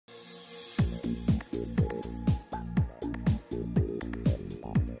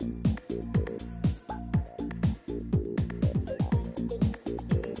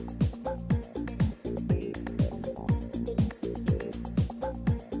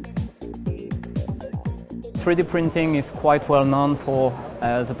3D printing is quite well known for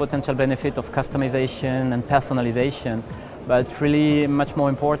the potential benefit of customization and personalization, but really much more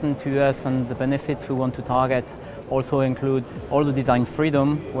important to us and the benefits we want to target also include all the design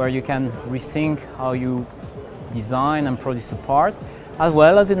freedom, where you can rethink how you design and produce a part, as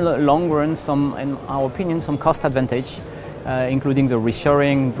well as in the long run, in our opinion, some cost advantage, including the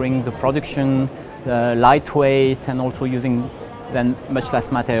reshoring, bringing the production, the lightweight, and also using then much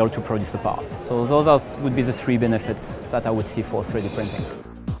less material to produce the part. So those would be the three benefits that I would see for 3D printing.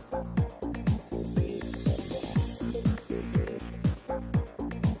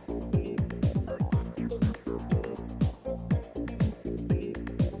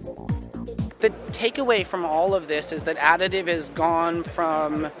 The takeaway from all of this is that additive has gone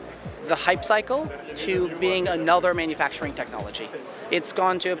from the hype cycle to being another manufacturing technology. It's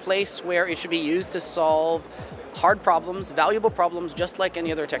gone to a place where it should be used to solve hard problems, valuable problems, just like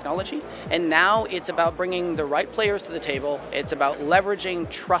any other technology. And now it's about bringing the right players to the table. It's about leveraging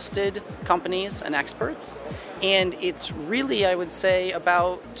trusted companies and experts. And it's really, I would say,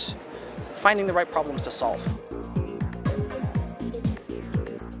 about finding the right problems to solve.